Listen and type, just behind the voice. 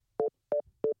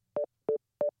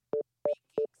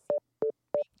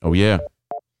Oh, yeah.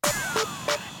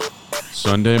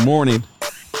 Sunday morning,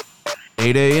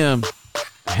 8 a.m.,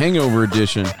 hangover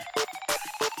edition.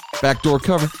 Backdoor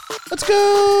cover. Let's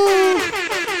go!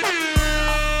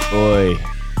 Boy.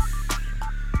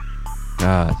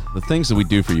 God, the things that we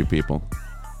do for you people.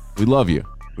 We love you.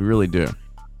 We really do.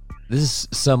 This is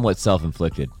somewhat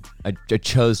self-inflicted. I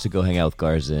chose to go hang out with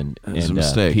Garza and It was a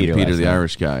mistake. Peter the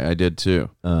Irish guy. I did too.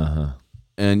 Uh-huh.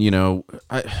 And, you know,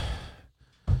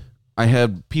 I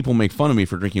had people make fun of me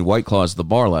for drinking White Claws at the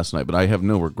bar last night, but I have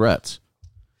no regrets.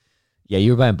 Yeah,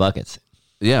 you were buying buckets.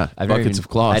 Yeah, buckets of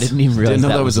claws. I didn't even realize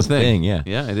that was a thing. Yeah,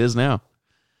 it is now.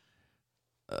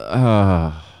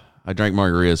 I drank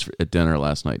margaritas at dinner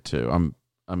last night too. I'm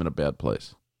in a bad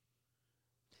place.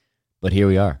 But here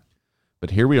we are.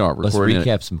 Let's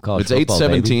recap some college football.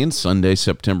 It's 8/17, Sunday,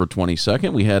 September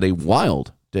 22nd. We had a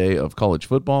wild day of college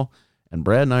football, and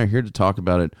Brad and I are here to talk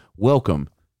about it. Welcome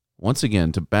once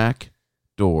again to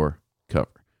Backdoor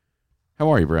Cover.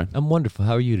 How are you, Brad? I'm wonderful.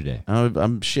 How are you today?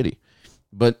 I'm shitty,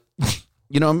 but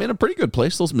you know, I'm in a pretty good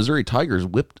place. Those Missouri Tigers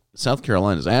whipped South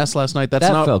Carolina's ass last night. That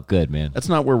felt good, man. That's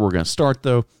not where we're going to start,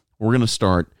 though. We're going to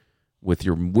start with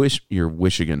your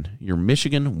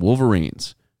Michigan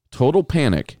Wolverines. Total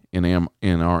panic in Ann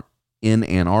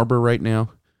Arbor right now.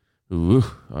 Ooh,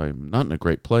 I'm not in a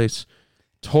great place.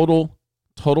 Total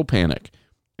panic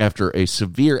after a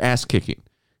severe ass kicking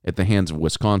at the hands of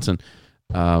Wisconsin.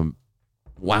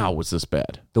 Wow, was this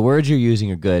bad? The words you're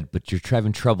using are good, but you're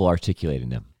having trouble articulating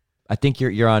them. I think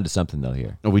you're onto something though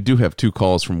here. Oh, we do have two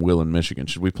calls from Will in Michigan.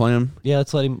 Should we play him? Yeah,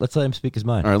 let's let him speak his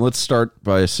mind. All right, let's start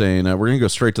by saying we're going to go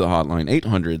straight to the hotline,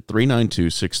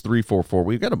 800-392-6344.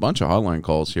 We've got a bunch of hotline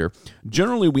calls here.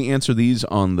 Generally, we answer these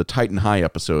on the Titan High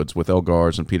episodes with El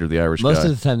Garz and Peter the Irish Most guy.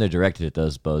 of the time, they're directed at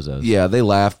those bozos. Yeah, they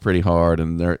laugh pretty hard,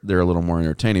 and they're a little more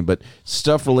entertaining. But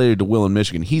stuff related to Will in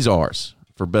Michigan, he's ours,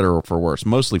 for better or for worse,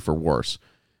 mostly for worse.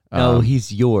 No,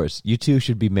 he's yours. You two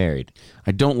should be married.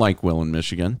 I don't like Will in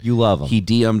Michigan. You love him. He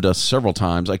DM'd us several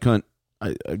times. I couldn't.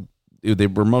 They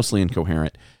were mostly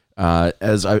incoherent.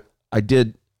 As I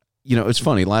did, you know, it's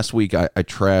funny. Last week I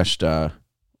trashed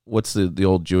what's the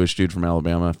old Jewish dude from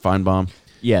Alabama, Feinbaum.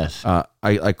 Yes.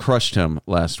 I crushed him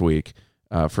last week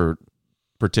for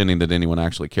pretending that anyone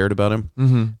actually cared about him.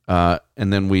 Mm-hmm.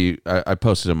 And then I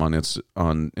posted him on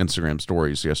Instagram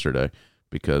stories yesterday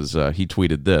because he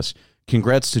tweeted this.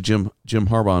 Congrats to Jim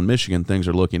Harbaugh in Michigan. Things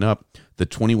are looking up. The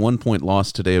 21-point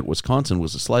loss today at Wisconsin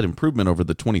was a slight improvement over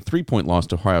the 23-point loss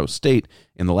to Ohio State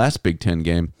in the last Big Ten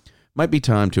game. Might be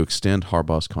time to extend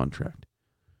Harbaugh's contract.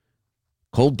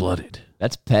 Cold-blooded.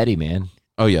 That's petty, man.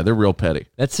 Oh yeah, they're real petty.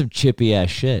 That's some chippy ass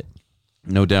shit.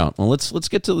 No doubt. Well, let's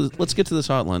get to this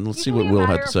hotline. Let's see what Will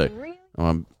had to say.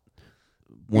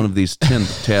 One of these 10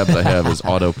 tabs I have is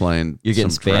auto-playing. You're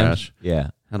getting some spammed? trash. Yeah.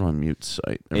 How do I mute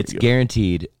site? It's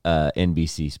guaranteed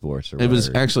NBC Sports. Or it was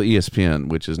actually ESPN,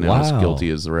 which is now as Wow. guilty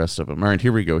as the rest of them. All right,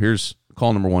 here we go. Here's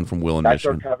call number one from Will in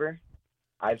Backdoor Michigan. cover.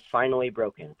 I've finally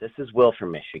broken. This is Will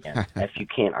from Michigan, if you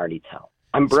can't already tell.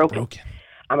 I'm broken.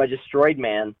 I'm a destroyed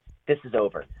man. This is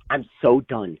over. I'm so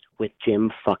done with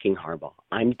Jim fucking Harbaugh.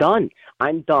 I'm done.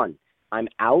 I'm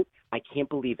out. I can't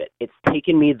believe it. It's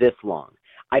taken me this long.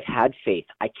 I've had faith.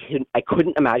 I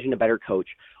couldn't imagine a better coach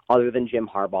other than Jim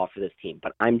Harbaugh for this team,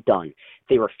 but I'm done.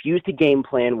 They refuse to game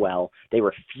plan well. They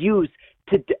refuse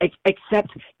to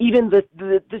accept even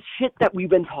the shit that we've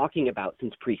been talking about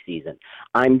since preseason.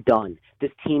 I'm done.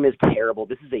 This team is terrible.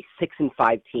 This is a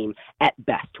 6-5 team at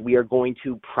best. We are going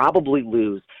to probably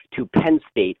lose to Penn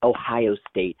State, Ohio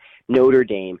State, Notre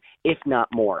Dame, if not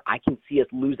more. I can see us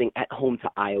losing at home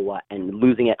to Iowa and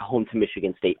losing at home to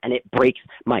Michigan State, and it breaks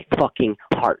my fucking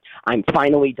heart. I'm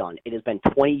finally done. It has been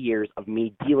 20 years of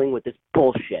me dealing with this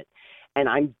bullshit, and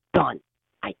I'm done.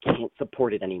 I can't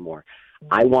support it anymore.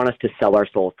 I want us to sell our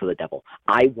souls to the devil.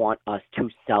 I want us to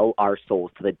sell our souls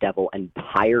to the devil and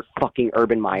hire fucking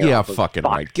Urban Meyer. Yeah, fucking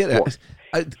right. Get it.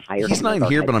 He's not in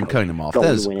here, but I'm cutting him off.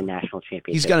 Win a national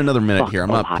championship. He's got another minute here. I'm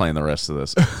not playing the rest of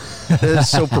this. That is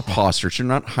so preposterous. You're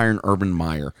not hiring Urban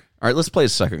Meyer. All right, let's play a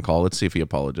second call. Let's see if he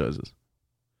apologizes.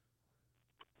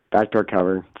 Backdoor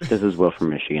cover. This is Will from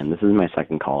Michigan. This is my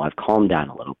second call. I've calmed down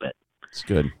a little bit. It's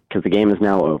good. Because the game is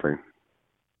now over.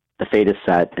 The fate is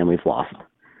set, and we've lost.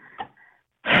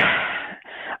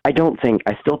 I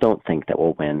still don't think that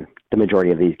we'll win the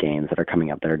majority of these games that are coming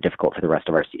up that are difficult for the rest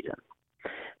of our season.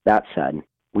 That said,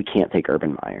 we can't take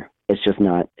Urban Meyer. It's just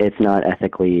not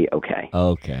ethically okay.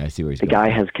 Okay, I see where he's going.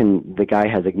 The guy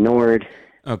has ignored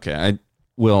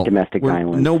domestic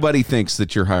violence. Nobody thinks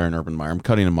that you're hiring Urban Meyer. I'm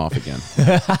cutting him off again.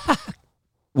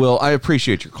 Well, I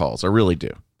appreciate your calls. I really do.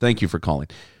 Thank you for calling.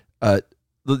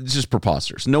 It's just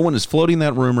preposterous. No one is floating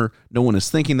that rumor. No one is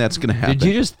thinking that's going to happen. Did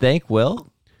you just thank Will?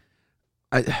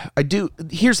 I do.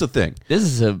 Here's the thing. This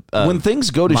is a when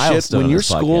things go to shit, milestone when on your this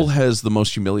school podcast. has the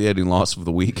most humiliating loss of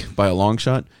the week by a long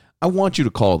shot, I want you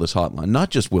to call this hotline. Not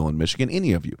just Will in Michigan,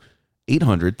 any of you.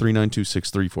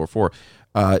 800-392-6344.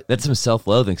 That's some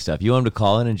self-loathing stuff. You want him to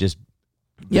call in and just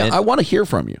I want to hear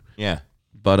from you. yeah.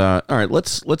 But all right,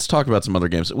 let's talk about some other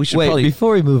games. We should Wait, probably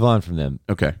before we move on from them,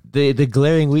 okay. the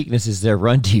glaring weakness is their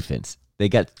run defense. They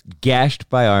got gashed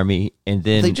by Army, and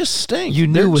then They just stink. You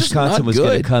They're knew just Wisconsin not was going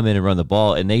good. to come in and run the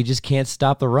ball, and they just can't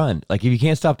stop the run. Like, if you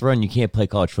can't stop the run, you can't play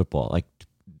college football. Like,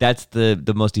 that's the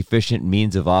most efficient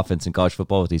means of offense in college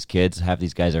football with these kids. Half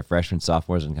these guys are freshmen,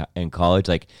 sophomores in college.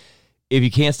 Like, if you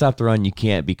can't stop the run, you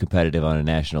can't be competitive on a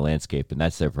national landscape, and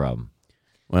that's their problem.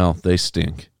 Well, they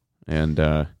stink, and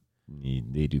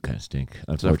They do kind of stink,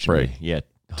 unfortunately. break. Yeah,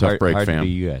 Tough break, hard fam. to be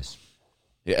you guys.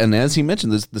 and as he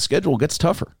mentioned, the schedule gets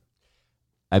tougher.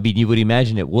 I mean, you would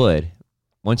imagine it would.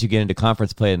 Once you get into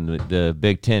conference play in the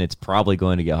Big Ten, it's probably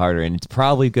going to get harder, and it's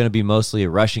probably going to be mostly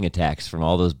rushing attacks from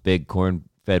all those big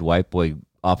corn-fed white boy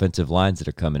offensive lines that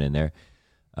are coming in there.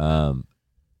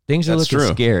 Things are That's looking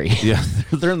true. scary. Yeah,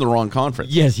 they're in the wrong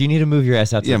conference. Yes, you need to move your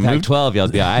ass out to Yeah, the move- Pac-12. Y'all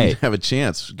be all You right. have a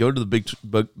chance. Go to the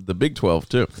Big 12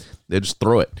 too. They just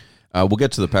throw it. We'll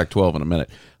get to the Pac-12 in a minute.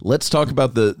 Let's talk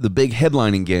about the big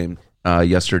headlining game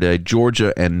yesterday: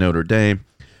 Georgia and Notre Dame.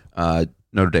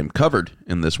 Notre Dame covered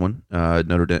in this one.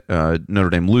 Notre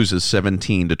Dame loses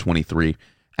 17-23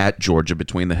 at Georgia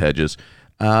between the hedges.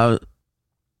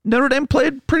 Notre Dame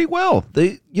played pretty well.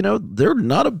 They're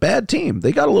not a bad team.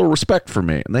 They got a little respect for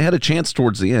me, and they had a chance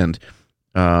towards the end.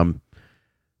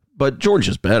 But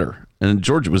Georgia's better, and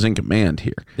Georgia was in command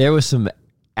here. There was some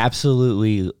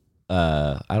absolutely,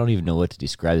 I don't even know what to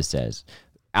describe this as,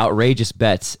 outrageous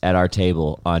bets at our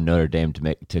table on Notre Dame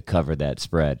to cover that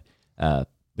spread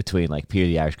between like Peter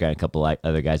the Irish guy and a couple like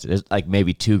other guys. There's like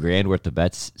maybe $2,000 worth of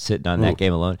bets sitting on that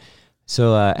game alone.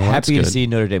 So happy to good. see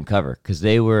Notre Dame cover because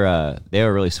they were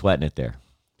really sweating it there.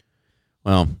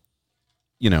 Well,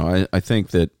 I think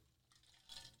that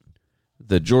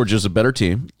Georgia's a better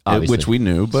team, Obviously. which we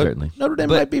knew, but Certainly. Notre Dame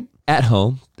But might be. at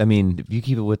home. I mean, if you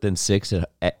keep it within 6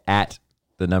 at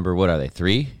the number, what are they,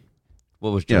 3?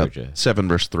 What was Georgia? 7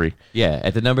 versus 3. Yeah,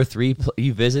 at the number 3,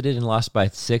 you visited and lost by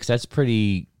 6. That's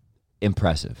pretty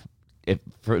impressive.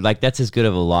 That's as good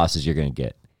of a loss as you're going to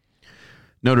get.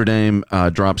 Notre Dame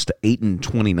drops to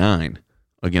 8-29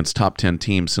 against top 10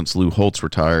 teams since Lou Holtz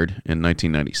retired in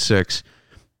 1996.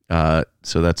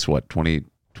 So that's what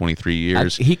 23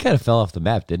 years. He kind of fell off the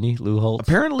map, didn't he, Lou Holtz?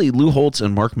 Apparently, Lou Holtz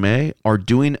and Mark May are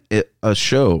doing a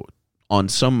show on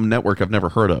some network I've never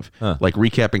heard of, like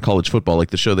recapping college football, like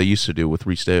the show they used to do with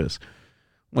Reese Davis.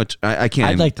 Which I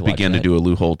can't I'd like to watch begin to that. do a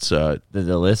Lou Holtz The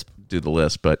Lisp. do the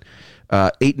list, but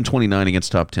 8-29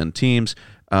 against top 10 teams.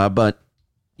 But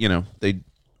they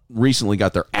recently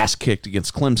got their ass kicked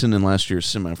against Clemson in last year's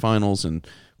semifinals and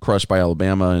crushed by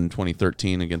Alabama in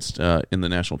 2013 against in the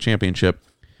national championship.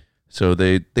 So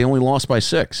they only lost by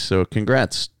 6. So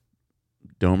congrats,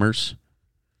 Domers.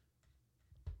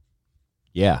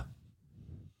 Yeah.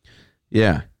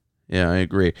 Yeah, I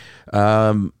agree.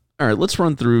 All right, let's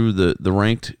run through the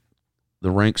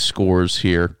ranked scores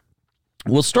here.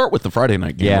 We'll start with the Friday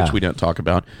night game, Yeah. which we didn't talk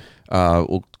about.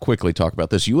 We'll quickly talk about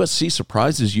this. USC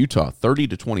surprises Utah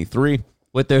 30-23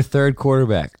 With their third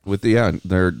quarterback. with their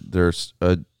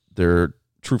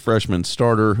true freshman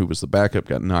starter who was the backup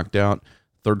got knocked out.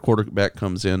 Third quarterback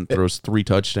comes in, throws 3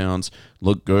 touchdowns,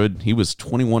 looked good. He was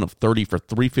 21 of 30 for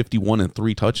 351 and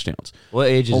 3 touchdowns. What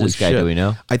age is Holy this guy, shit. do we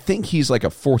know? I think he's like a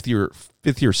fifth year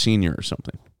senior or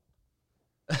something.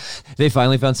 They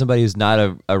finally found somebody who's not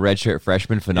a redshirt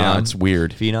freshman phenom. Yeah, it's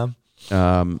weird. Phenom?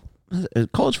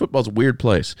 College football's a weird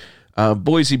place.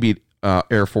 Boise beat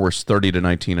Air Force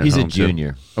 30-19 at He's home. a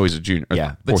junior. Oh, he's a junior.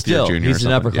 Yeah, but fourth year still, junior or he's an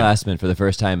something. Yeah. upperclassman for the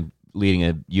first time leading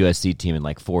a USC team in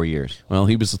like 4 years. Well,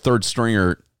 he was the third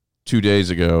stringer 2 days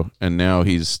ago, and now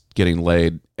he's getting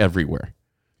laid everywhere.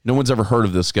 No one's ever heard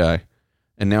of this guy,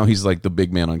 and now he's like the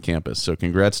big man on campus. So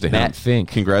congrats to him. Matt Fink.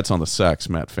 Congrats on the sex,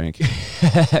 Matt Fink.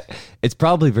 It's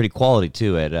probably pretty quality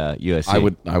too at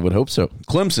USC. I would hope so.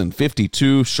 Clemson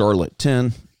 52, Charlotte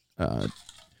 10.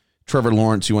 Trevor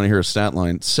Lawrence, you want to hear a stat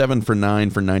line? 7 for 9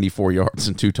 for 94 yards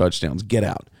and 2 touchdowns. Get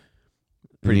out.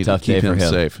 Pretty We need to tough keep day for him.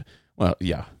 safe. Well,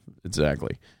 yeah,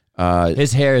 exactly.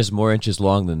 His hair is more inches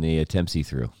long than the attempts he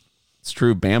threw. It's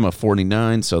true. Bama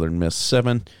 49, Southern Miss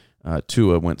 7.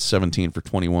 Tua went 17 for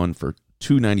 21 for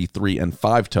 293 and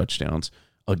 5 touchdowns.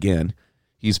 Again,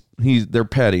 they're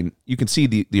padding. You can see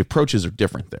the approaches are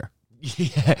different there.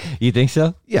 Yeah, you think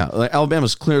so? Yeah, like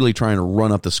Alabama's clearly trying to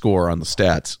run up the score on the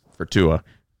stats for Tua,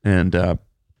 And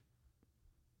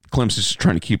Clemson's just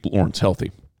trying to keep Lawrence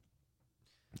healthy,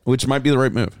 which might be the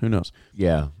right move. Who knows?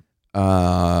 Yeah.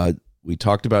 We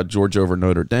talked about Georgia over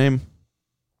Notre Dame.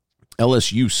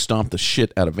 LSU stomped the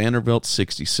shit out of Vanderbilt,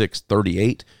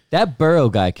 66-38. That Burrow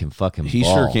guy can fucking He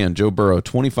ball. sure can. Joe Burrow,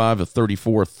 25 of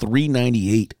 34,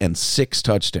 398, and 6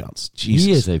 touchdowns. Jesus.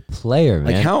 He is a player,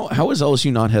 man. Like how has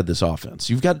LSU not had this offense?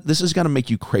 This has got to make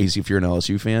you crazy if you're an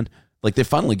LSU fan. Like they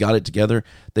finally got it together.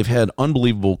 They've had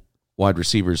unbelievable wide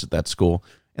receivers at that school,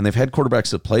 and they've had quarterbacks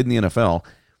that played in the NFL,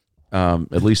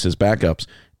 at least as backups,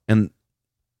 and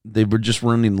they were just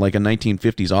running like a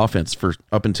 1950s offense for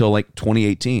up until like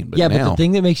 2018. But yeah, now, but the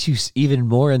thing that makes you even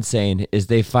more insane is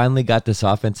they finally got this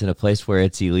offense in a place where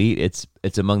it's elite.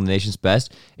 It's among the nation's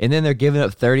best, and then they're giving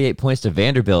up 38 points to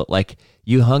Vanderbilt. Like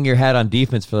you hung your hat on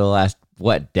defense for the last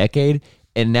decade,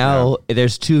 and now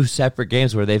there's 2 separate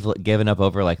games where they've given up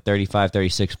over like 35,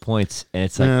 36 points, and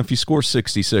it's like if you score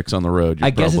 66 on the road,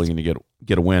 you're probably going to get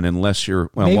a win unless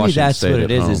you're maybe Washington that's State what it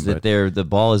at is. home, Is that the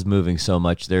ball is moving so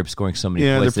much, they're scoring so many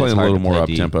points. They're playing a little more up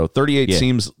tempo. 38 Yeah.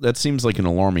 seems like an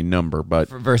alarming number, but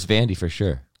versus Vandy for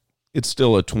sure. it's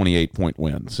still a 28-point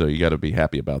win, so you got to be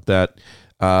happy about that.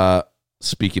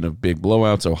 Speaking of big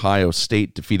blowouts, Ohio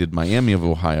State defeated Miami of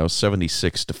Ohio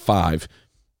 76-5.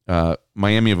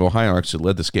 Miami of Ohio actually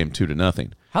led this game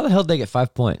 2-0. How the hell did they get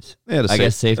 5 points? They had I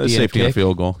guess safety and a and a kick,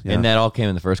 field goal, and that all came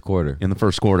in the first quarter. in the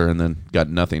first quarter, and then got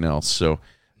nothing else. So,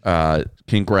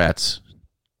 congrats,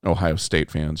 Ohio State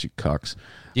fans, you cucks.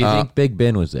 Do you think Big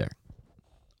Ben was there?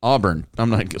 Auburn, I'm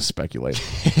not going to speculate.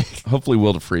 Hopefully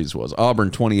Will DeFreeze was. Auburn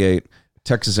 28,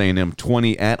 Texas A&M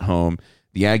 20 at home.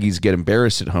 The Aggies get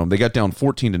embarrassed at home. They got down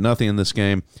 14-0 in this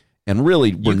game, and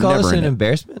really were You call never this in an it.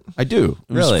 embarrassment? I do.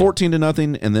 It was Really?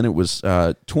 14-0, and then it was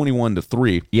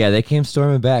 21-3. Yeah, they came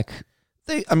storming back.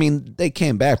 They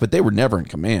came back, but they were never in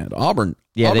command. Auburn.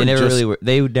 Yeah, Auburn they never just- really were.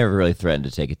 They never really threatened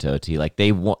to take it to OT. Like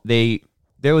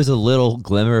there was a little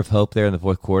glimmer of hope there in the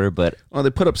fourth quarter, but Well, they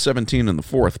put up 17 in the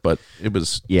fourth, but it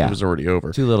was already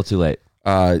over. too little, too late.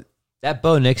 That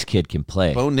Bo Nix kid can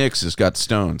play. Bo Nix has got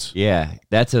stones. Yeah,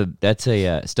 that's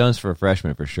a stones for a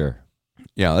freshman for sure.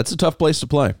 Yeah, that's a tough place to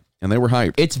play, and they were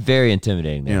hyped. It's very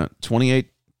intimidating. There. Yeah,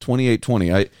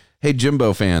 28-20. Hey,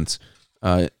 Jimbo fans,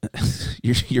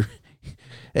 you're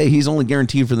hey, he's only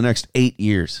guaranteed for the next 8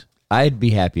 years. I'd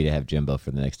be happy to have Jimbo for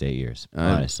the next 8 years,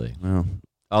 honestly. Well,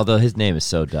 Although his name is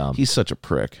so dumb. he's such a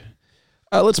prick.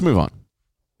 Let's move on.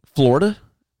 Florida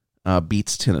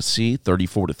beats Tennessee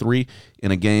 34-3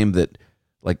 in a game that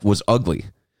was ugly.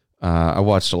 I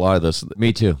watched a lot of this.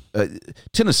 Me too.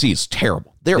 Tennessee is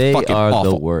terrible. They're They fucking are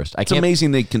awful. the worst. It's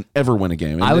amazing they can ever win a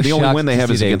game. And I was the only shocked win they to have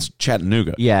see is they- against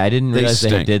Chattanooga. Yeah, I didn't They realize they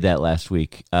stink. did that last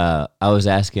week. I was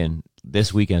asking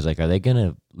this weekend, I was like, are they going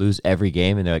to lose every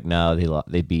game? And they're like, no,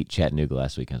 they beat Chattanooga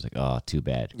last week. I was like, oh, too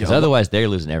bad. Because Yeah, otherwise, they're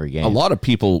losing every game. A lot of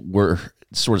people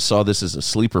sort of saw this as a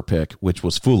sleeper pick, which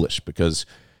was foolish because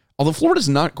although Florida's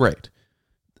not great,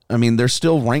 I mean, they're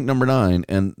still ranked number 9,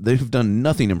 and they've done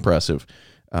nothing impressive.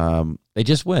 They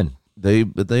just win. They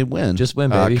win. Just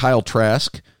win, baby. Kyle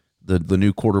Trask, the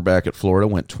new quarterback at Florida,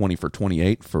 went 20 for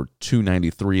 28 for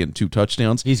 293 and 2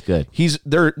 touchdowns. He's good. He's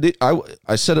there.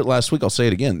 I said it last week. I'll say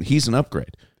it again. He's an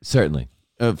upgrade. Certainly.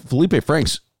 Felipe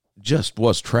Franks just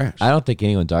was trash. I don't think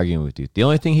anyone's arguing with you. The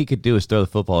only thing he could do is throw the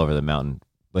football over the mountain,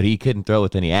 but he couldn't throw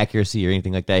with any accuracy or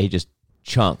anything like that. He just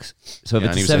chunks. So if Yeah,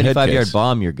 and it's he a was a head 75-yard case.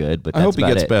 bomb, you're good. But I that's hope he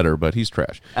about gets it. better, but he's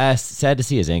trash. Sad to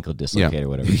see his ankle dislocate or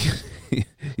whatever.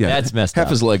 Yeah, That's messed half up.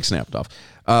 his leg snapped off.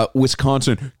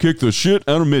 Wisconsin kicked the shit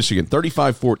out of Michigan.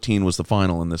 35-14 was the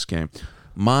final in this game.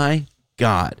 My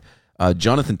God.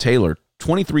 Jonathan Taylor,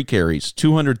 23 carries,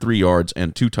 203 yards,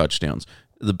 and 2 touchdowns.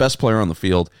 The best player on the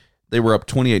field. They were up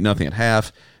 28-0 at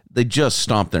half. They just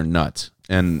stomped their nuts.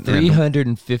 And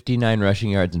 359 rushing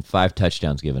yards and 5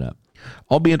 touchdowns given up.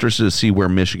 I'll be interested to see where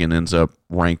Michigan ends up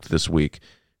ranked this week.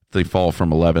 If they fall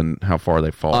from 11, how far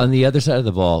they fall. On the other side of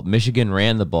the ball, Michigan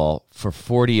ran the ball for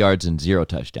 40 yards and 0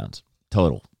 touchdowns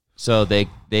total. So they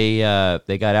got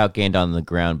outgained on the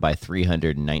ground by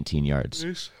 319 yards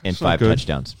and 5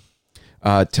 touchdowns.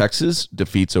 Texas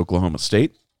defeats Oklahoma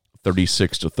State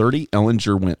 36-30.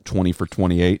 Ellinger went 20 for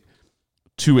 28,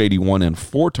 281 and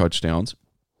 4 touchdowns.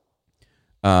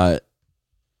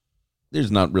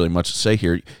 There's not really much to say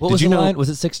here. What was the line? Was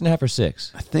it 6.5 or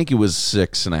 6? I think it was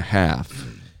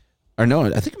 6.5. Or no,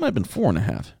 I think it might have been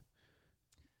 4.5.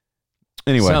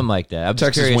 Anyway, Something like that. I'm just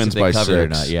Texas curious wins if they by covered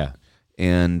it or 6. not. Yeah.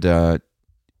 And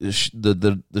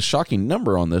the shocking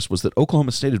number on this was that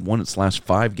Oklahoma State had won its last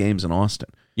 5 games in Austin.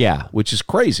 Yeah. Which is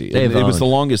crazy. They've It was the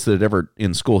owned. longest that had ever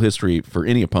in school history for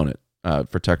any opponent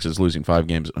for Texas losing 5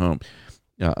 games at home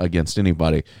against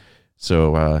anybody.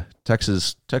 So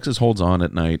Texas holds on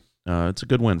at night. It's a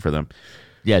good win for them.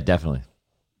 Yeah, definitely.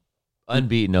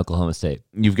 Unbeaten Oklahoma State.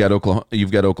 You've got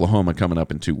Oklahoma coming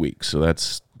up in 2 weeks, so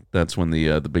that's when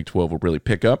the Big 12 will really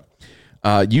pick up.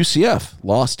 UCF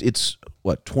lost its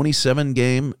 27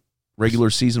 game regular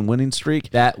season winning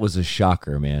streak. That was a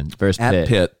shocker, man. First at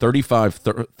Pitt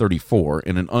 35-34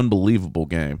 in an unbelievable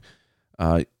game.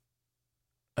 I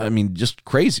mean, just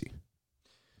crazy.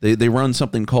 They run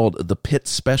something called the Pitt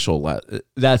Special.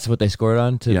 That's what they scored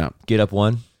on to get up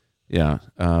one. Yeah,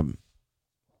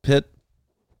 Pitt.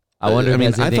 I wonder if it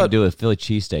has anything to do with Philly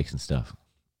cheesesteaks and stuff.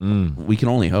 We can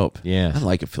only hope. Yeah, I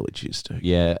like a Philly cheesesteak.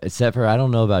 Yeah, except for I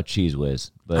don't know about Cheese Whiz,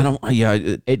 but I don't.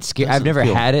 Yeah, it's scary. I've never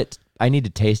had it. I need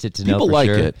to taste it to know for people like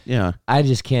sure. it. Yeah, I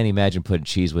just can't imagine putting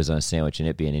Cheese Whiz on a sandwich and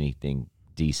it being anything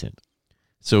decent.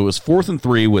 So it was 4th and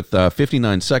 3 with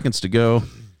 59 seconds to go.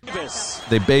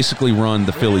 They basically run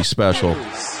the Philly Special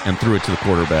and threw it to the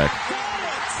quarterback.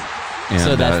 And,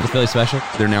 so that's the Philly Special?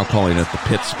 They're now calling it the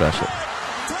Pitt Special.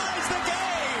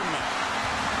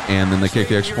 And then they kicked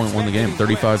the extra point, won the game,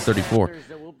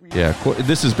 35-34. Yeah,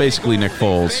 this is basically Nick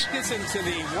Foles.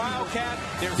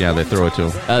 Yeah, they throw it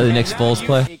to him. The Nick Foles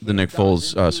play? The Nick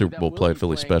Foles Super Bowl play,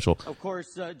 Philly Special. God,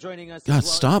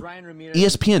 stop.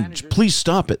 ESPN, please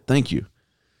stop it. Thank you.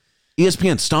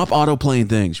 ESPN, stop auto-playing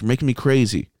things. You're making me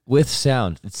crazy. With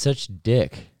sound. It's such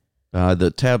dick.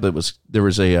 The tab there was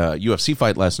a UFC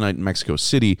fight last night in Mexico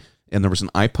City, and there was an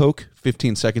eye poke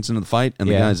 15 seconds into the fight, and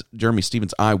the guy's Jeremy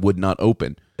Stevens' eye would not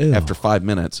open after 5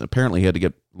 minutes. Apparently, he had to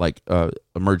get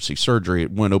emergency surgery.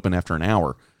 It went open after an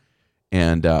hour,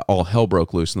 and all hell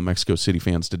broke loose. And the Mexico City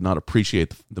fans did not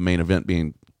appreciate the main event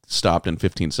being stopped in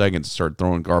 15 seconds. And started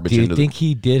throwing garbage. Do you think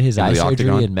he did his eye surgery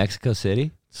octagon in Mexico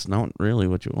City? It's not really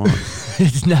what you want.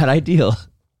 It's not ideal.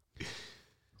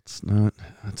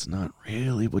 That's not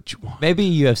really what you want. Maybe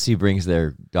UFC brings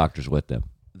their doctors with them.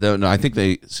 No, I think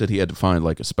they said he had to find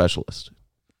a specialist.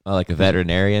 Oh, like a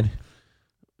veterinarian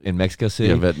in Mexico City?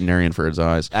 Yeah, a veterinarian for his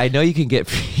eyes. I know you can get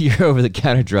your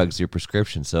over-the-counter drugs, your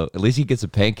prescription, so at least he gets a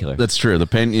painkiller. That's true. The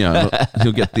pain,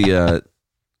 he'll get the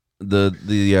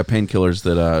painkillers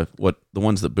that the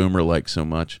ones that Boomer likes so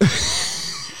much.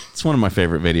 It's one of my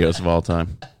favorite videos of all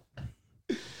time.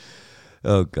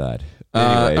 Oh God.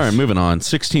 All right, moving on.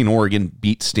 16 Oregon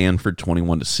beat Stanford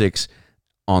 21-6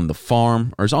 on the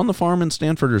farm. Or is on the farm in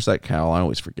Stanford, or is that Cal? I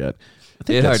always forget. I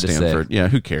think that's Stanford. Yeah,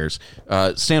 who cares?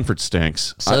 Stanford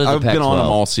stinks. I've been on them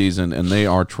all season, and they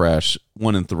are trash.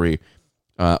 1-3.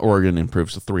 Oregon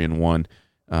improves to 3-1.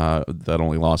 That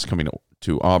only loss coming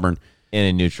to Auburn in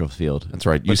a neutral field. That's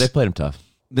right. But they played them tough.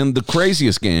 Then the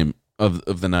craziest game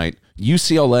of the night: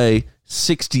 UCLA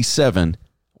 67,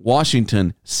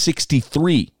 Washington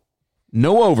 63.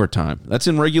 No overtime. That's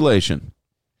in regulation.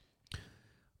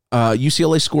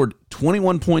 UCLA scored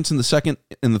 21 points in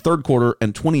the third quarter,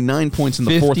 and 29 points in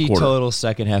the fourth quarter. 50 total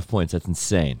second half points. That's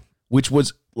insane. Which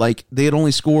was they had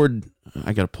only scored.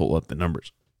 I got to pull up the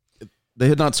numbers. They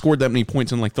had not scored that many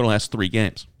points in their last 3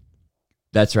 games.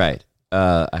 That's right.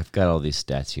 I've got all these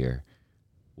stats here.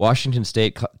 Washington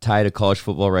State tied a college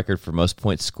football record for most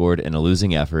points scored in a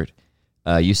losing effort.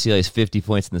 UCLA's 50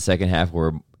 points in the second half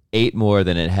were 8 more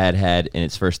than it had in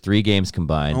its first 3 games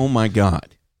combined. Oh, my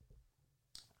God.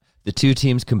 The two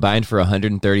teams combined for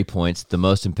 130 points, the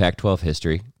most in Pac-12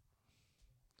 history.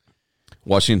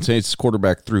 Washington State's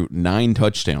quarterback threw 9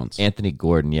 touchdowns. Anthony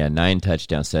Gordon, 9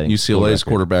 touchdowns setting. UCLA's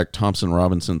quarterback Thompson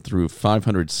Robinson threw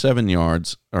 507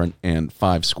 yards and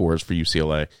 5 scores for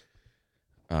UCLA.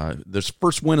 Their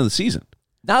first win of the season.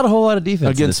 Not a whole lot of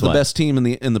defense against the best team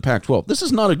in the Pac-12. This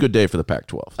is not a good day for the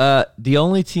Pac-12. The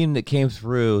only team that came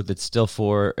through that's still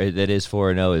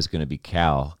 4-0 is going to be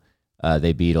Cal.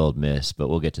 They beat Ole Miss, but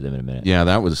we'll get to them in a minute. Yeah,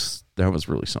 that was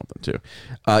really something too.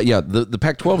 The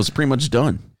Pac-12 is pretty much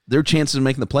done. Their chances of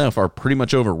making the playoff are pretty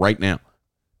much over right now.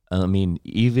 I mean,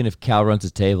 even if Cal runs the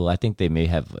table, I think they may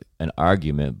have an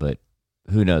argument, but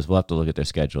who knows? We'll have to look at their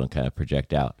schedule and kind of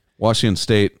project out. Washington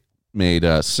State made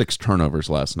 6 turnovers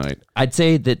last night. I'd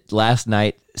say that last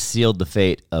night sealed the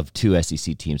fate of 2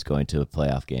 SEC teams going to a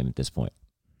playoff game at this point.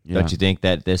 Yeah. Don't you think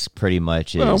that this pretty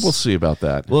much is... Well, we'll see about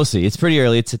that. We'll see. It's pretty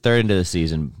early. It's the third into the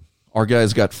season. Our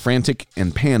guys got frantic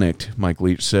and panicked, Mike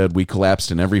Leach said. We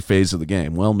collapsed in every phase of the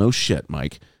game. Well, no shit,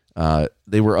 Mike.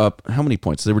 They were up how many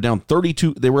points? They were down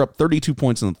 32. They were up 32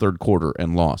 points in the third quarter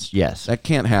and lost. Yes. That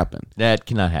can't happen. That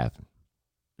cannot happen.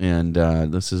 And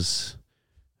this is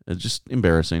just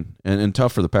embarrassing and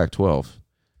tough for the Pac-12.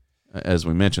 As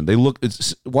we mentioned,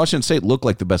 Washington State looked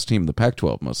like the best team in the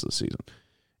Pac-12 most of the season.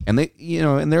 And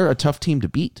they're a tough team to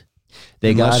beat.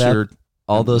 They got up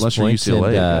all those Unless you're points,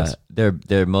 UCLA, I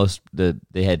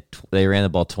and they ran the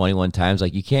ball 21 times.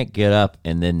 Like, you can't get up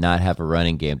and then not have a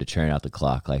running game to churn out the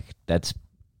clock. Like, that's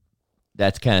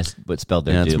kind of what spelled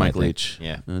their doom. It's Mike I think. Leach.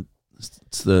 Yeah,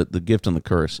 It's the gift and the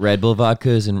curse. Red Bull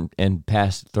vodkas and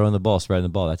throwing the ball, spreading the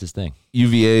ball. That's his thing.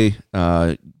 UVA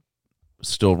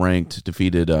still ranked,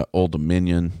 defeated Old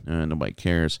Dominion. Nobody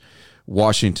cares.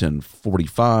 Washington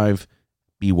 45,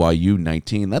 BYU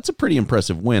 19. That's a pretty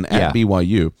impressive win at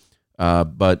BYU.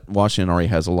 But Washington already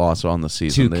has a loss on the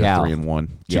season. They're 3-1.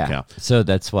 Cal. So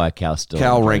that's why Cal's still.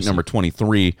 Cal ranked number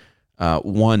 23,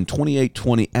 won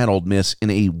 28-20 at Ole Miss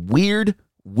in a weird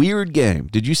game.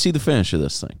 Did you see the finish of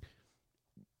this thing?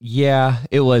 Yeah,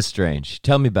 it was strange.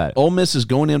 Tell me about it. Ole Miss is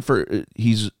going in for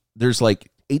there's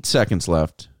like 8 seconds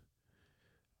left.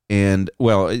 And,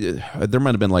 well, there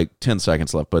might have been like 10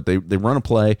 seconds left, but they run a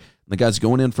play. The guy's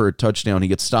going in for a touchdown. He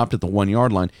gets stopped at the 1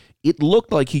 yard line. It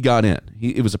looked like he got in.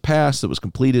 It was a pass that was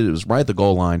completed. It was right at the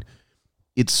goal line.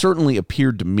 It certainly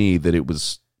appeared to me that it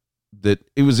was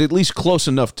at least close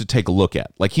enough to take a look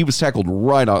at. Like, he was tackled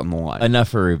right out on the line. Enough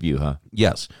for review, huh?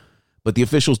 Yes. But the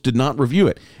officials did not review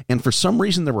it. And for some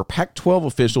reason, there were Pac-12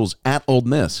 officials at Ole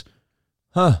Miss.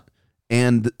 Huh.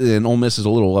 And Ole Miss is a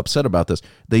little upset about this.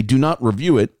 They do not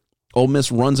review it. Ole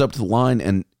Miss runs up to the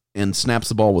line and snaps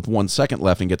the ball with 1 second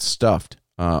left and gets stuffed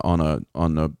on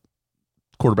a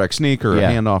quarterback sneak or a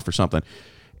handoff or something.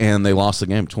 And they lost the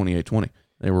game 28-20.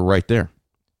 They were right there.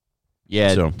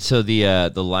 Yeah, so the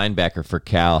linebacker for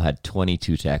Cal had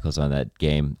 22 tackles on that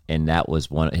game, and that was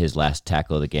his last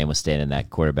tackle of the game was standing that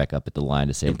quarterback up at the line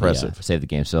to save the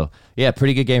game. So, yeah,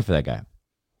 pretty good game for that guy.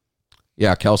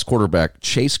 Yeah, Cal's quarterback,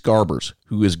 Chase Garbers,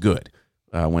 who is good,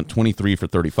 went 23 for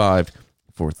 35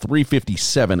 for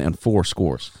 357 and 4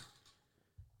 scores.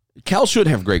 Cal should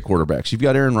have great quarterbacks. You've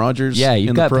got Aaron Rodgers. Yeah,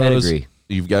 you've got pedigree.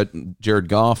 You've got Jared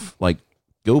Goff. Like,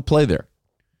 go play there.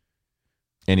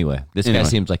 Anyway, this guy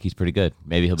seems like he's pretty good.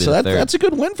 Maybe he'll be the third. That's a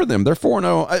good win for them. They're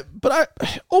 4-0. But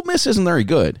Ole Miss isn't very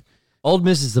good. Ole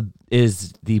Miss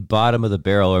is the bottom of the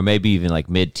barrel, or maybe even like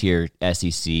mid-tier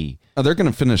SEC. They're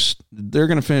going to finish. They're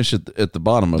going to finish at the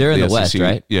bottom of the SEC. They're in the West,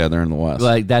 right? Yeah, they're in the West.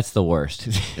 Like, that's the worst.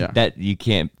 Yeah. That you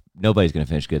can't. Nobody's going to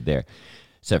finish good there,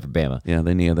 except for Bama. Yeah,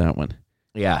 they needed that one.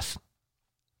 Yeah,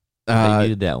 they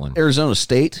needed that one. Arizona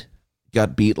State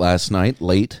got beat last night,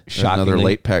 late. Shockingly. Another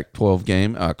late Pac-12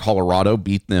 game. Colorado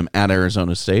beat them at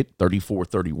Arizona State,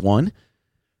 34-31.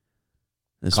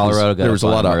 Colorado got there was a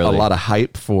lot of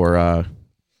hype for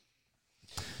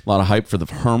the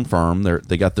Herm Farm.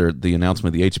 They got the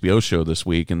announcement of the HBO show this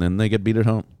week, and then they get beat at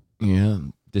home. Yeah,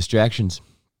 distractions,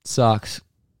 socks,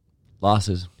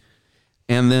 losses,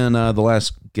 and then the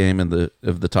last game of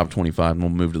the top 25. And we'll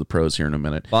move to the pros here in a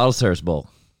minute. Bottle Service Bowl.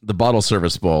 The Bottle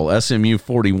Service Bowl. SMU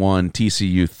 41,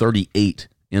 TCU 38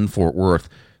 in Fort Worth.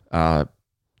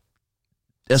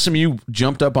 SMU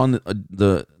jumped up on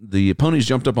the ponies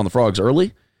jumped up on the Frogs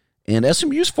early, and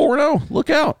SMU's 4-0. Look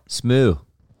out. Smooth.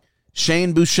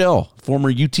 Shane Buechele, former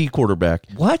UT quarterback.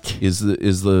 What? Is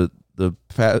the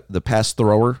pass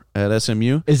thrower at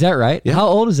SMU. Is that right? Yeah. How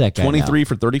old is that guy 23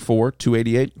 for 34,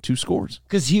 288, 2 scores.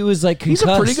 Because he was like concussed. He's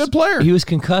a pretty good player. He was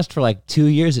concussed for like 2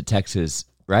 years at Texas,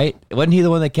 right? Wasn't he the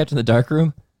one that kept in the dark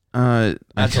room? Not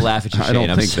to laugh at you, Shane. I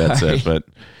don't think that's it, but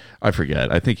I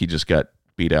forget. I think he just got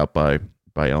beat out by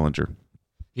Ellinger.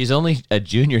 He's only a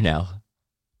junior now.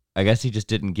 I guess he just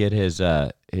didn't get his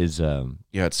it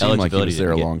seemed like he was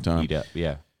there a long time.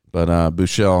 Yeah. But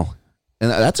Buechele, and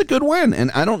that's a good win.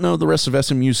 And I don't know the rest of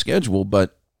SMU's schedule,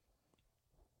 but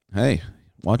hey,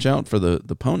 watch out for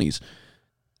the ponies.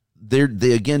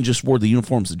 They again just wore the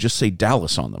uniforms that just say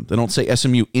Dallas on them. They don't say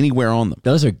SMU anywhere on them.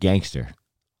 Those are gangster.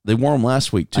 They wore them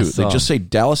last week too. They just say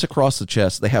Dallas across the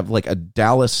chest. They have like a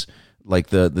Dallas, like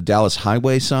the Dallas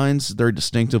highway signs. They're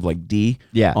distinctive, like D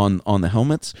on the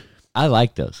helmets. I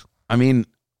like those. I mean,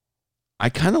 I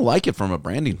kind of like it from a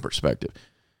branding perspective.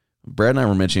 Brad and I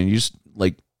were mentioning, you just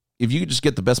like, if you just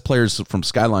get the best players from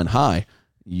Skyline High,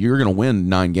 you're going to win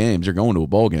 9 games. You're going to a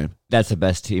bowl game. That's the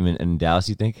best team in Dallas,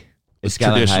 you think? Is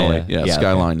Skyline High,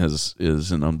 Skyline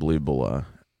is an unbelievable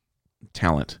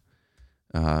talent.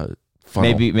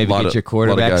 Maybe get your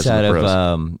quarterbacks out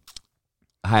of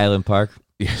Highland Park.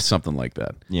 Yeah, something like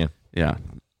that. Yeah.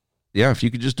 If you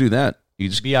could just do that, you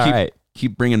just be all right.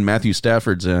 Keep bringing Matthew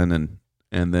Staffords in,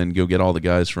 and then go get all the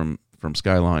guys from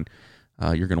Skyline.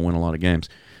 You're going to win a lot of games.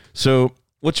 So,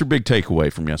 what's your big takeaway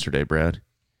from yesterday, Brad?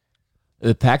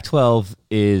 The Pac-12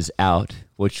 is out,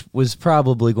 which was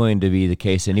probably going to be the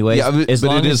case anyway. Yeah, but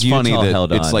it is funny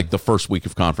that it's on. like the first week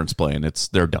of conference play, and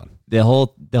they're done. The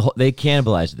whole they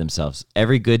cannibalized themselves.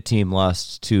 Every good team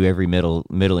lost to every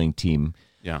middling team.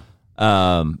 Yeah.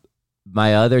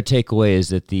 My other takeaway is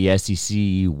that the SEC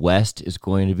West is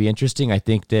going to be interesting. I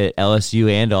think that LSU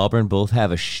and Auburn both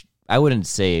have I wouldn't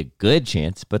say a good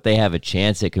chance, but they have a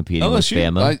chance at competing with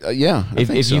Bama.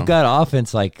 If you've got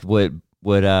offense like what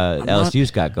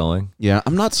LSU's got going. Yeah,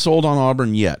 I'm not sold on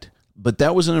Auburn yet, but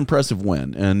that was an impressive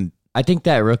win, and I think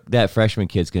that freshman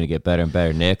kid's going to get better and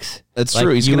better. Nix. That's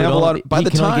true. He's going to have a lot. By the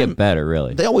time get better,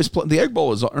 really. They always play the Egg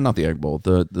Bowl or not the Egg Bowl.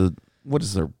 The what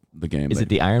is the game? Is it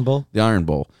the Iron Bowl? The Iron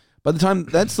Bowl. By the time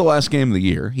that's the last game of the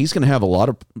year, he's going to have a lot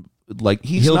of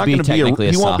he'll not going to be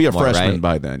he won't be a freshman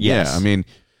by then. Yes. Yeah, I mean,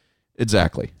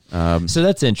 exactly. So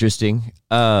that's interesting.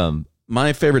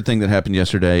 My favorite thing that happened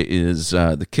yesterday is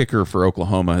the kicker for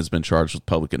Oklahoma has been charged with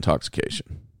public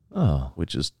intoxication. Oh,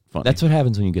 which is funny. That's what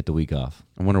happens when you get the week off.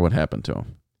 I wonder what happened to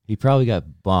him. He probably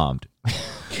got bombed.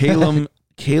 Calum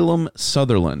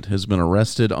Sutherland has been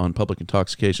arrested on public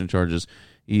intoxication charges.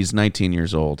 He's 19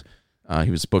 years old. He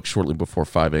was booked shortly before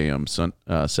 5 a.m.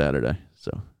 Saturday.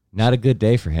 So not a good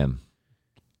day for him.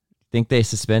 Think they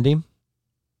suspend him?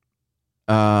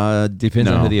 Depends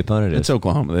on who the opponent is. It's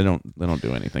Oklahoma. They don't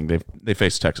do anything. They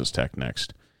face Texas Tech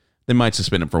next. They might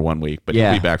suspend him for 1 week, but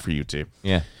he'll be back for UT.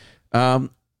 Yeah.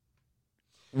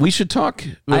 We should talk.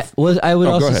 I would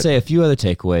also say a few other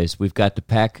takeaways. We've got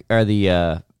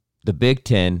the Big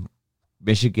Ten.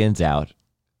 Michigan's out.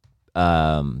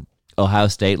 Ohio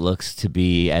State looks to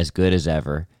be as good as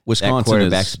ever. Wisconsin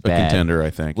is a contender, I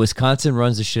think. Wisconsin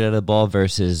runs the shit out of the ball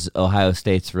versus Ohio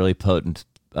State's really potent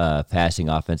passing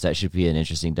offense. That should be an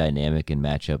interesting dynamic and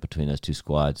matchup between those two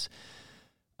squads.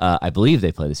 I believe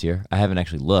they play this year. I haven't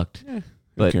actually looked,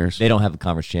 but they don't have a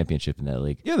conference championship in that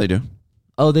league. Yeah, they do.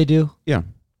 Oh, they do? Yeah.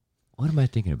 What am I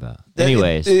thinking about?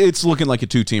 Anyways, it's looking like a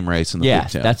 2-team race in the Big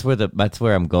Ten. That's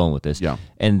where I'm going with this. Yeah,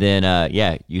 and then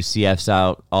UCF's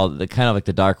out. All the kind of like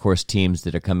the dark horse teams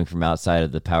that are coming from outside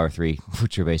of the Power 3,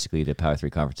 which are basically the Power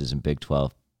 3 conferences in Big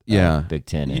 12. Big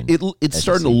 10. And it's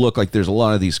starting to look like there's a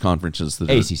lot of these conferences that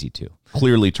ACC too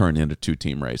clearly turned into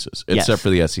 2-team races, except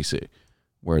for the SEC,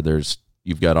 where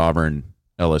you've got Auburn,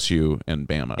 LSU, and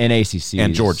Bama, and ACC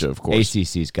and Georgia, of course.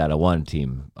 ACC's got a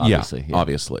 1-team, obviously. Yeah,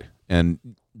 obviously, and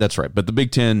that's right. But the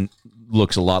Big Ten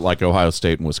looks a lot like Ohio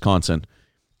State and Wisconsin.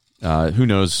 Who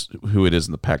knows who it is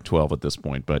in the Pac-12 at this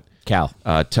point? But Cal,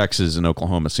 Texas, and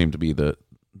Oklahoma seem to be the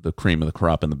cream of the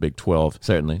crop in the Big 12.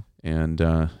 Certainly. And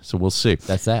so we'll see.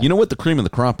 That's that. You know what the cream of the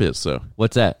crop is, though?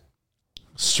 What's that?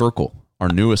 Circle, our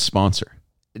newest sponsor.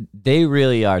 They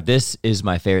really are. This is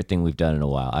my favorite thing we've done in a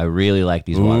while. I really like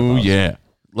these water bottles. Oh, yeah.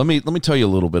 Let me tell you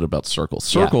a little bit about Circle.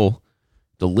 Circle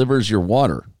delivers your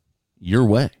water your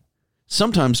way.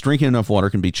 Sometimes drinking enough water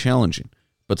can be challenging,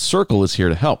 but Circle is here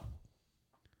to help.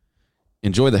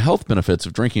 Enjoy the health benefits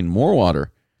of drinking more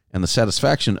water and the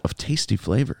satisfaction of tasty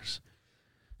flavors.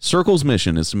 Circle's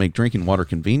mission is to make drinking water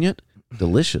convenient,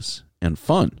 delicious, and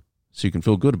fun, so you can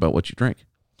feel good about what you drink.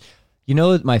 You know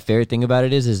what my favorite thing about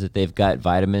it is that they've got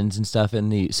vitamins and stuff in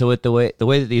the. So the way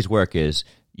that these work is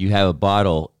you have a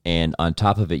bottle, and on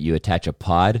top of it you attach a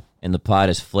pod, and the pod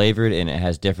is flavored, and it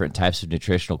has different types of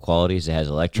nutritional qualities. It has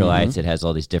electrolytes. It has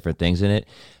all these different things in it.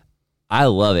 I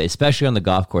love it, especially on the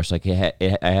golf course. Like I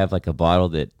have like a bottle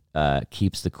that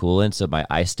keeps the coolant, so my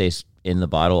ice stays in the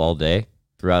bottle all day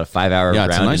throughout a 5-hour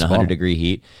round in 100-degree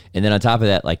heat. And then on top of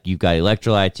that, like you've got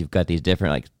electrolytes, you've got these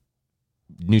different like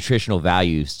nutritional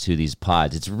values to these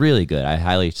pods. It's really good. I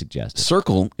highly suggest it.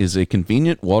 Circle is a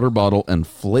convenient water bottle and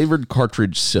flavored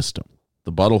cartridge system.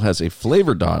 The bottle has a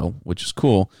flavor dial, which is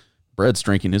cool. Brad's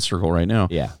drinking his Circle right now.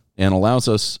 Yeah. And allows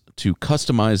us to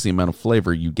customize the amount of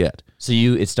flavor you get. So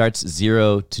it starts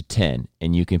 0 to 10,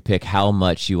 and you can pick how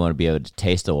much you want to be able to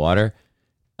taste the water.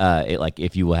 Like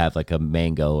if you will have like a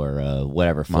mango or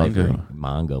whatever flavor.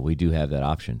 Mango. We do have that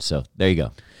option. So there you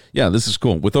go. Yeah, this is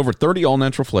cool. With over 30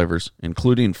 all-natural flavors,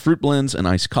 including fruit blends and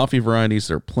iced coffee varieties,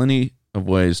 there are plenty of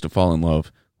ways to fall in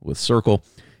love with Circle.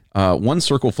 One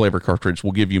Circle flavor cartridge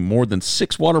will give you more than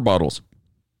 6 water bottles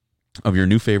of your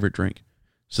new favorite drink.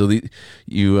 So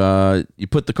you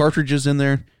put the cartridges in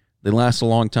there. They last a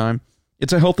long time.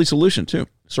 It's a healthy solution, too.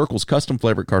 Circle's custom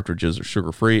flavored cartridges are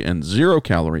sugar-free and 0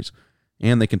 calories,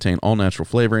 and they contain all-natural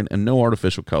flavoring and no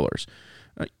artificial colors.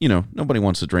 Nobody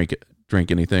wants to drink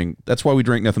anything. That's why we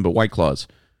drink nothing but White Claws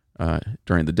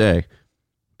during the day,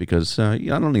 because I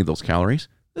don't need those calories.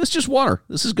 It's just water.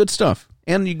 This is good stuff.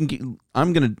 And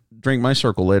I'm going to drink my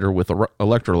Circle later with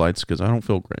electrolytes because I don't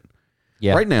feel great.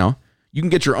 Yeah. Right now, you can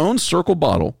get your own Circle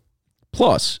bottle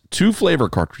plus 2 flavor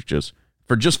cartridges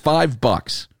for just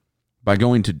 $5 by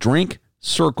going to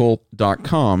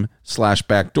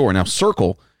drinkcircle.com/backdoor. Now,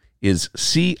 Circle is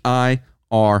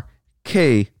CIRKUL.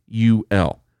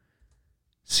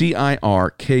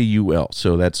 CIRKUL.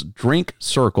 So that's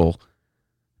drinkcircle.com/backdoor.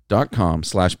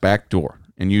 drinkcircle.com/backdoor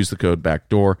and use the code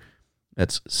backdoor.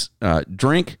 That's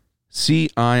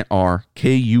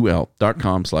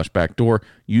drinkcircle.com/backdoor.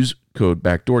 Use code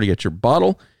backdoor to get your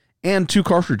bottle and 2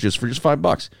 cartridges for just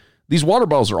 $5. These water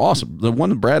bottles are awesome. The one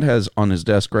that Brad has on his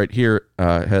desk right here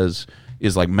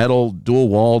is like metal, dual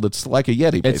walled. It's like a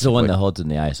Yeti. It's the one that holds in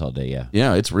the ice all day. Yeah.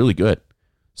 Yeah, it's really good.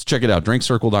 So check it out.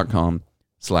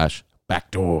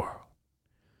 drinkcircle.com/backdoor. All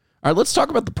right, let's talk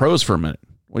about the pros for a minute.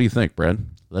 What do you think, Brad?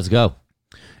 Let's go.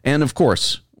 And of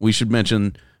course, we should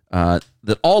mention that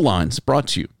all lines brought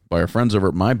to you by our friends over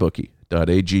at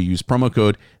mybookie.ag. Use promo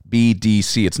code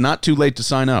BDC. It's not too late to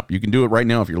sign up. You can do it right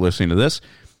now if you're listening to this.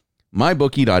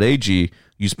 mybookie.ag.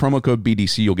 Use promo code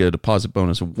BDC. You'll get a deposit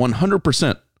bonus of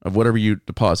 100% of whatever you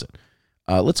deposit.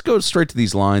 Let's go straight to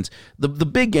these lines. The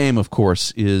big game, of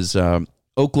course, is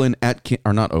Baltimore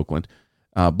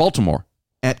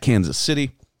at Kansas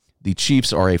City. The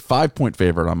Chiefs are a 5-point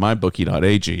favorite on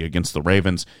mybookie.ag against the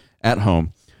Ravens at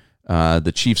home.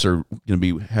 The Chiefs are going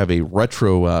to have a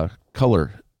retro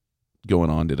color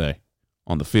going on today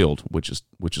on the field, which is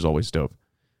always dope.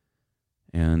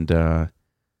 And I'm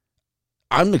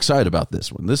excited about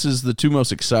this one. This is the 2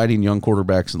 most exciting young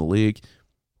quarterbacks in the league.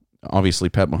 Obviously,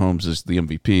 Pat Mahomes is the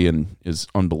MVP and is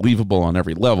unbelievable on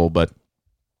every level, but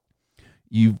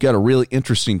you've got a really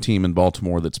interesting team in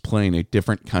Baltimore that's playing a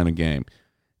different kind of game.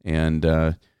 And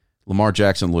Lamar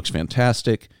Jackson looks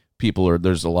fantastic.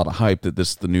 There's a lot of hype that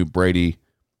this is the new Brady,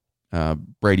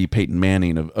 Peyton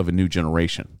Manning of a new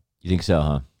generation. You think so,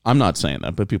 huh? I'm not saying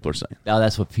that, but people are saying. Oh,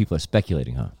 that's what people are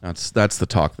speculating, huh? That's the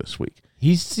talk this week.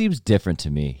 He seems different to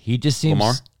me. He just seems.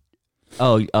 Lamar?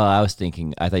 I was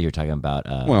thinking. I thought you were talking about.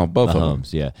 Both Mahomes, of them.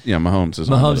 Yeah, yeah. Mahomes is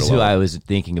who I was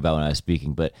thinking about when I was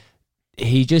speaking, but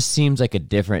he just seems like a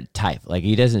different type. Like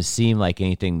he doesn't seem like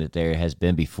anything that there has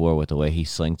been before with the way he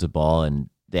slings the ball and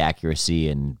the accuracy,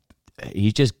 and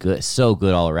he's just good, so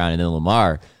good all around. And then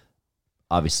Lamar,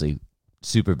 obviously,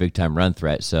 super big time run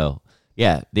threat. So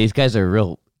yeah, these guys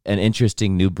are an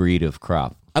interesting new breed of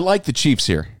crop. I like the Chiefs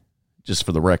here, just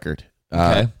for the record.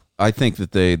 Okay. I think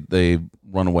that they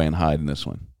run away and hide in this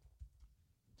one.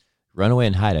 Run away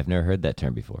and hide. I've never heard that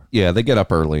term before. Yeah, they get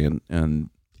up early and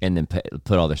then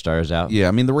put all their starters out. Yeah,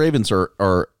 I mean the Ravens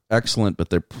are excellent, but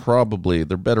they're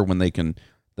better when they can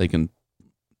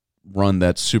run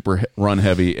that super run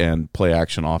heavy and play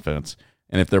action offense.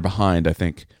 And if they're behind, I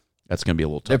think that's going to be a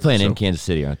little tough. They're playing in Kansas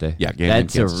City, aren't they? Yeah,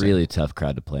 that's a really tough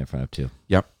crowd to play in front of too.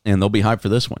 Yep, and they'll be hyped for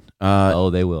this one.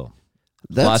 They will.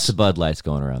 Lots of Bud Lights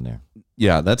going around there.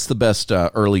 Yeah, that's the best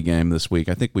early game this week.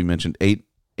 I think we mentioned eight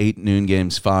noon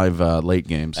games, 5 late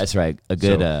games. That's right. A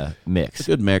good mix. A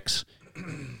good mix.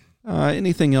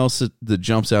 Anything else that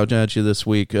jumps out at you this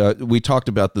week? We talked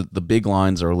about the big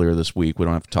lines earlier this week. We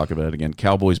don't have to talk about it again.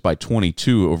 Cowboys by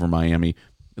 22 over Miami.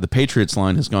 The Patriots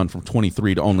line has gone from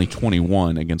 23 to only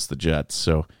 21 against the Jets.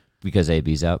 So because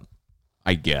AB's out?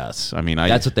 I guess. I mean,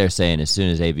 that's what they're saying. As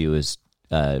soon as AB was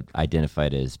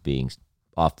identified as being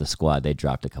off the squad, they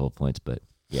dropped a couple points, but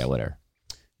yeah, whatever.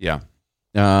 Yeah.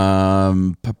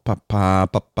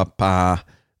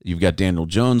 You've got Daniel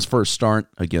Jones' first start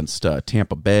against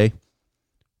Tampa Bay,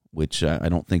 which I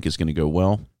don't think is going to go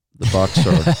well. The Bucs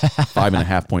are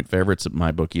 5.5-point favorites at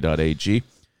mybookie.ag,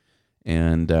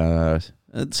 and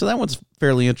so that one's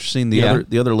fairly interesting.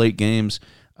 The other late games,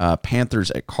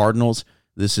 Panthers at Cardinals.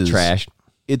 This is trash.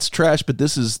 It's trash, but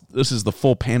this is the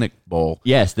full panic bowl.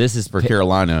 Yes, this is for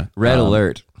Carolina. Red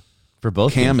alert for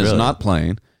both. Cam teams, is really. not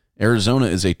playing. Arizona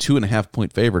is a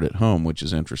 2.5-point favorite at home, which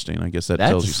is interesting. I guess that's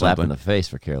tells you slap something. in the face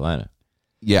for Carolina.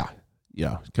 Yeah,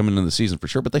 coming into the season for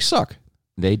sure, but they suck.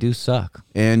 They do suck.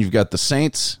 And you've got the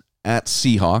Saints at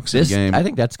Seahawks. Game. I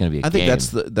think that's going to be a game. I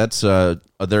think that's a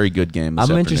very good game. I'm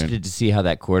afternoon. interested to see how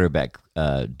that quarterback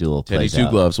duel plays Teddy out.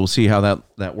 Two Gloves. We'll see how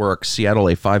that works. Seattle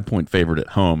a 5-point favorite at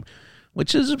home,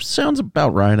 which sounds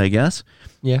about right, I guess.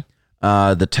 Yeah.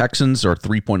 The Texans are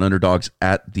 3-point underdogs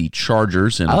at the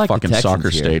Chargers in a fucking soccer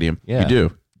here. stadium. Yeah. You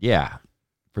do? Yeah,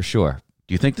 for sure.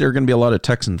 Do you think there are going to be a lot of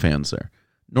Texan fans there?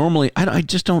 Normally, I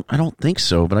don't think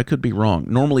so, but I could be wrong.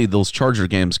 Normally, those Charger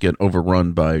games get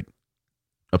overrun by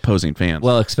opposing fans.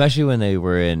 Well, especially when they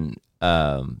were in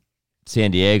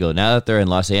San Diego. Now that they're in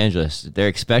Los Angeles, they're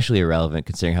especially irrelevant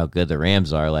considering how good the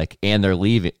Rams are. And they're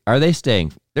leaving. Are they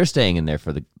staying? They're staying in there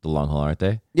for the long haul, aren't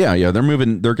they? Yeah. They're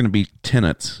moving. They're going to be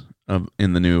tenants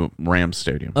in the new Rams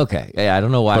stadium. Okay. Yeah, I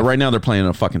don't know why. But right now they're playing in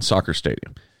a fucking soccer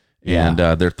stadium. And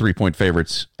they're 3-point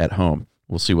favorites at home.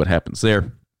 We'll see what happens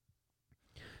there.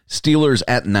 Steelers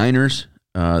at Niners.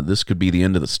 This could be the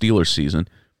end of the Steelers season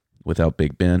without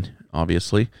Big Ben,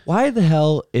 obviously. Why the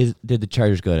hell did the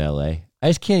Chargers go to L.A.? I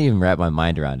just can't even wrap my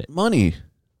mind around it. Money.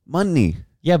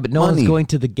 Yeah, but no Money. one's going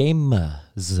to the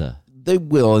games. They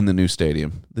will in the new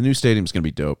stadium. The new stadium's going to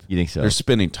be dope. You think so? They're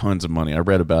spending tons of money. I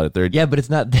read about it. Yeah, but it's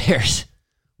not theirs.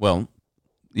 Well,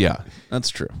 yeah, that's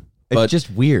true. It's But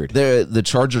just weird. the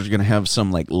Chargers are going to have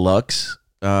some like Lux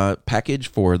package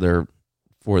for their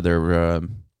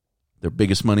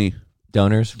biggest money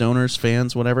Donors? donors,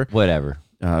 fans, whatever, Whatever.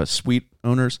 suite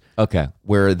owners, Okay.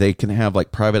 where they can have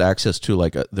like private access to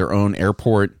like their own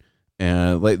airport,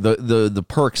 and like the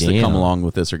perks that come Damn. along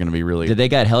with this are going to be really. Did they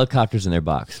got helicopters in their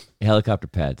box? Helicopter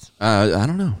pads. I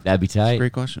don't know. That'd be tight.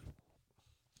 Great question.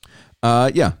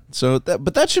 Yeah. So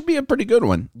that should be a pretty good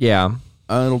one. Yeah.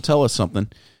 It'll tell us something.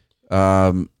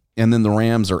 And then the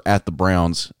Rams are at the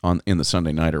Browns in the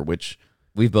Sunday nighter, which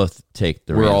We both take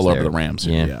the we're Rams all there. over the Rams.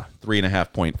 Yeah.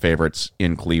 3.5 point favorites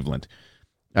in Cleveland.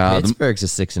 Pittsburgh's a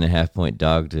 6.5 point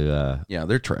dog to Yeah,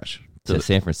 they're trash. San The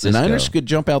Francisco. Niners could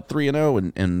jump out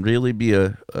 3-0 and really be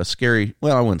a scary,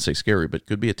 well, I wouldn't say scary, but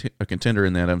could be a contender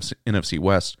in that NFC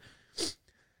West.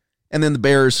 And then the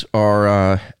Bears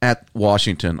are at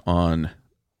Washington on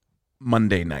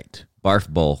Monday night. Barf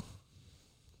Bowl.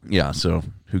 Yeah, so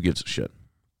who gives a shit?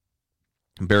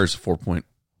 Bears 4-point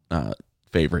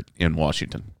favorite in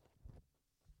Washington.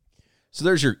 So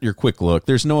there's your quick look.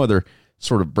 There's no other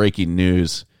sort of breaking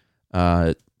news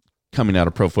coming out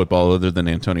of pro football other than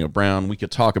Antonio Brown. We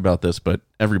could talk about this, but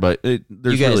everybody,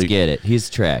 there's You guys really get it. He's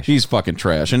trash. he's fucking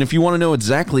trash. And if you want to know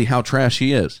exactly how trash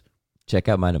he is, Check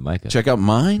out Mind of Micah. check out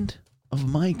Mind of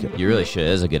Micah. You really should. It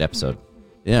is a good episode.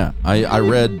 Yeah, I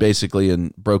read basically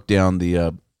and broke down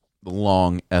the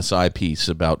long SI piece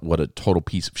about what a total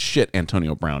piece of shit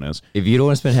Antonio Brown is. If you don't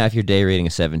want to spend half your day reading a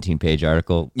 17-page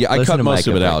article, Yeah, I listen cut to most Micah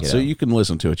of it break out, so you can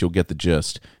listen to it. You'll get the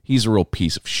gist. He's a real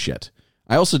piece of shit.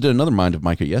 I also did another Mind of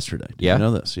Micah yesterday. Did Yeah? you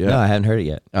know this? Yeah. No, I hadn't heard it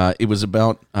yet. It was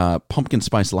about pumpkin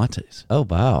spice lattes. Oh,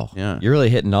 wow. Yeah. You're really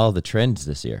hitting all the trends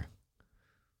this year.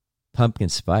 Pumpkin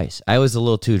spice. I was a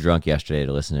little too drunk yesterday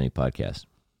to listen to any podcast.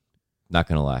 Not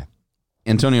going to lie.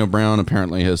 Antonio Brown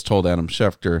apparently has told Adam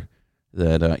Schefter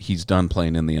that he's done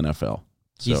playing in the NFL.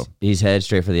 So He's headed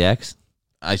straight for the X,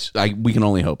 we can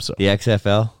only hope so. the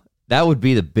XFL. That would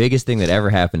be the biggest thing that ever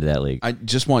happened to that league. I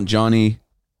just want Johnny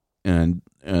and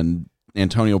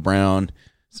Antonio Brown.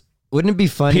 Wouldn't it be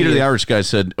funny Peter the if- Irish guy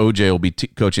said OJ will be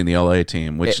coaching the LA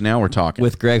team, which now we're talking.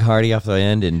 with Greg Hardy off the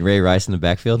end and Ray Rice in the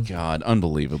backfield? God,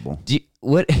 unbelievable.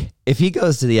 What if he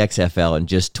goes to the XFL and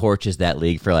just torches that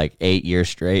league for like 8 years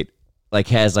straight? Like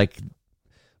has like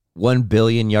 1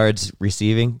 billion yards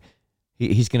receiving.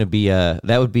 He's going to be that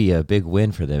would be a big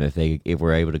win for them if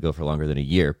we're able to go for longer than a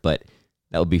year. But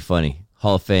that would be funny.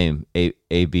 Hall of Fame,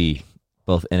 AB,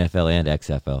 both NFL and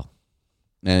XFL.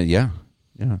 Yeah.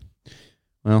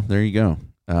 Well, there you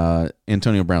go.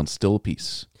 Antonio Brown's still a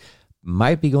piece.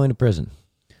 Might be going to prison.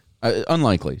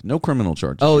 Unlikely. No criminal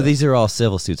charges. Oh, yet. these are all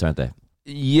civil suits, aren't they?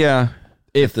 Yeah.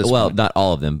 If this well, point. not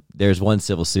all of them. There's one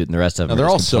civil suit, and the rest of No, them they're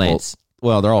are all just civil. complaints.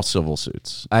 Well, they're all civil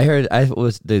suits. I heard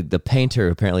the painter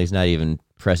apparently is not even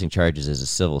pressing charges as a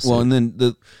civil suit. Well, and then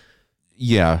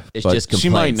It's but just she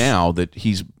might complaints. now that he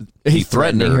he's threatened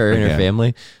threatening her and her again.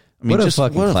 family. I mean, what just a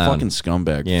fucking what a clown. fucking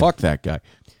scumbag. Yeah. Fuck that guy.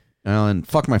 And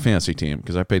fuck my fantasy team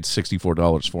because I paid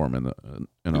 $64 for him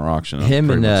in our auction. I'm Him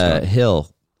pretty and much done.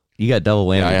 Hill, you got double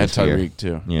whammy. Yeah, I had this year. Tyreek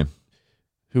too. Yeah,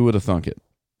 Who would have thunk it?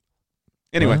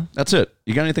 Anyway, Well. that's it.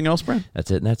 You got anything else, Brad?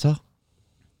 that's it, and that's all.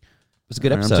 It was a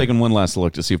good All right, episode. I'm taking one last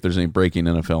look to see if there's any breaking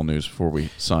NFL news before we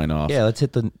sign off. Yeah, let's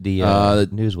hit the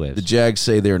news waves. The Jags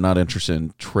say they're not interested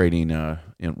in trading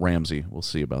in Ramsey. We'll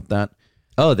see about that.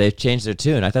 Oh, they've changed their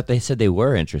tune. I thought they said they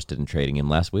were interested in trading him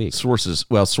last week. Sources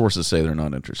say they're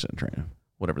not interested in trading,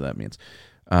 whatever that means.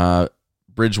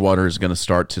 Bridgewater is going to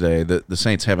start today. The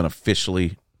Saints haven't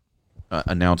officially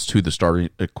announced who the starting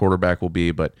quarterback will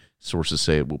be, but sources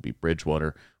say it will be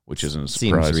Bridgewater, which isn't a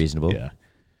surprise. Seems reasonable. Yeah.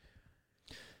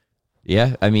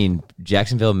 Yeah, I mean,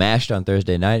 Jacksonville mashed on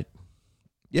Thursday night.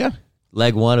 Yeah.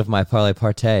 Leg one of my parlay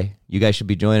partay. You guys should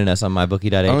be joining us on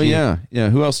mybookie.ag. Oh, yeah. Yeah.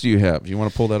 Who else do you have? Do you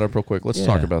want to pull that up real quick? Let's Yeah.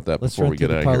 talk about that Let's before run we get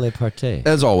through out the of here. parlay partay.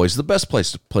 As always, the best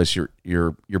place to place your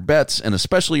bets and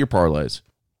especially your parlays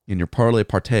and your parlay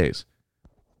partays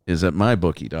is at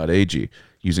mybookie.ag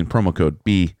using promo code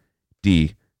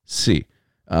BDC.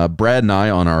 Brad and I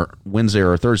on our Wednesday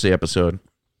or Thursday episode,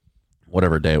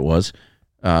 whatever day it was,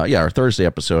 our Thursday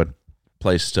episode,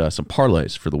 placed some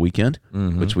parlays for the weekend,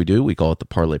 which we do. We call it the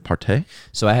parlay partay.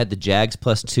 So I had the Jags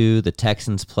 +2, the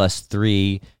Texans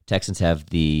 +3. Texans have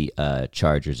the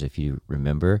Chargers, if you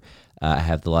remember. I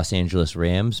have the Los Angeles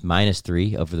Rams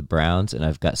 -3 over the Browns, and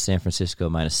I've got San Francisco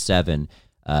 -7.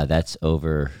 That's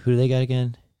over, who do they got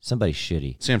again? Somebody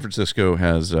shitty. San Francisco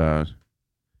has somebody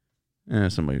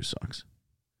who sucks.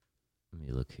 Let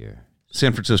me look here.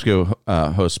 San Francisco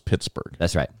hosts Pittsburgh.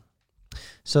 That's right.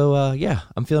 So, yeah,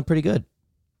 I'm feeling pretty good.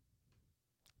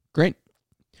 Great.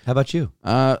 How about you?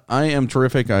 I am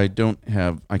terrific. I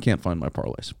can't find my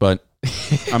parlays, but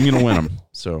I'm going to win them.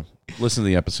 So listen to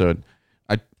the episode.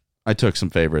 I took some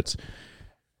favorites.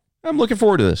 I'm looking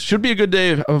forward to this. Should be a good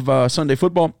day of Sunday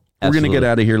football. We're going to get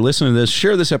out of here. Listen to this.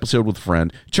 Share this episode with a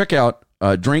friend. Check out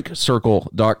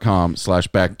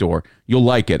drinkcircle.com/backdoor. You'll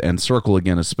like it. And Circle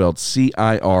again is spelled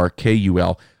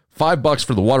CIRKUL. $5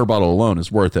 for the water bottle alone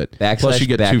is worth it. Plus you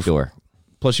get backdoor.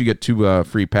 Plus you get 2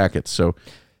 free packets. So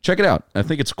check it out. I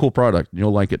think it's a cool product.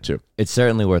 You'll like it too. It's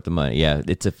certainly worth the money. Yeah,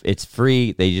 it's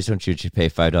free. They just want you to pay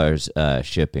 $5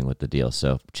 shipping with the deal.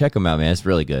 So check them out, man. It's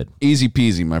really good. Easy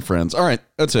peasy, my friends. All right,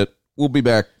 that's it. We'll be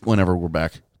back whenever we're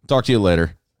back. Talk to you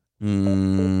later.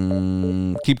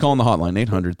 Keep calling the hotline,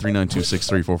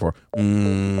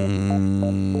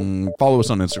 800-392-6344. Follow us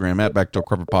on Instagram at Backdoor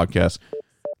Carpet Podcast.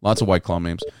 Lots of White Claw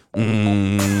memes.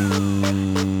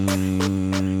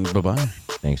 Bye-bye.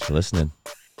 Thanks for listening.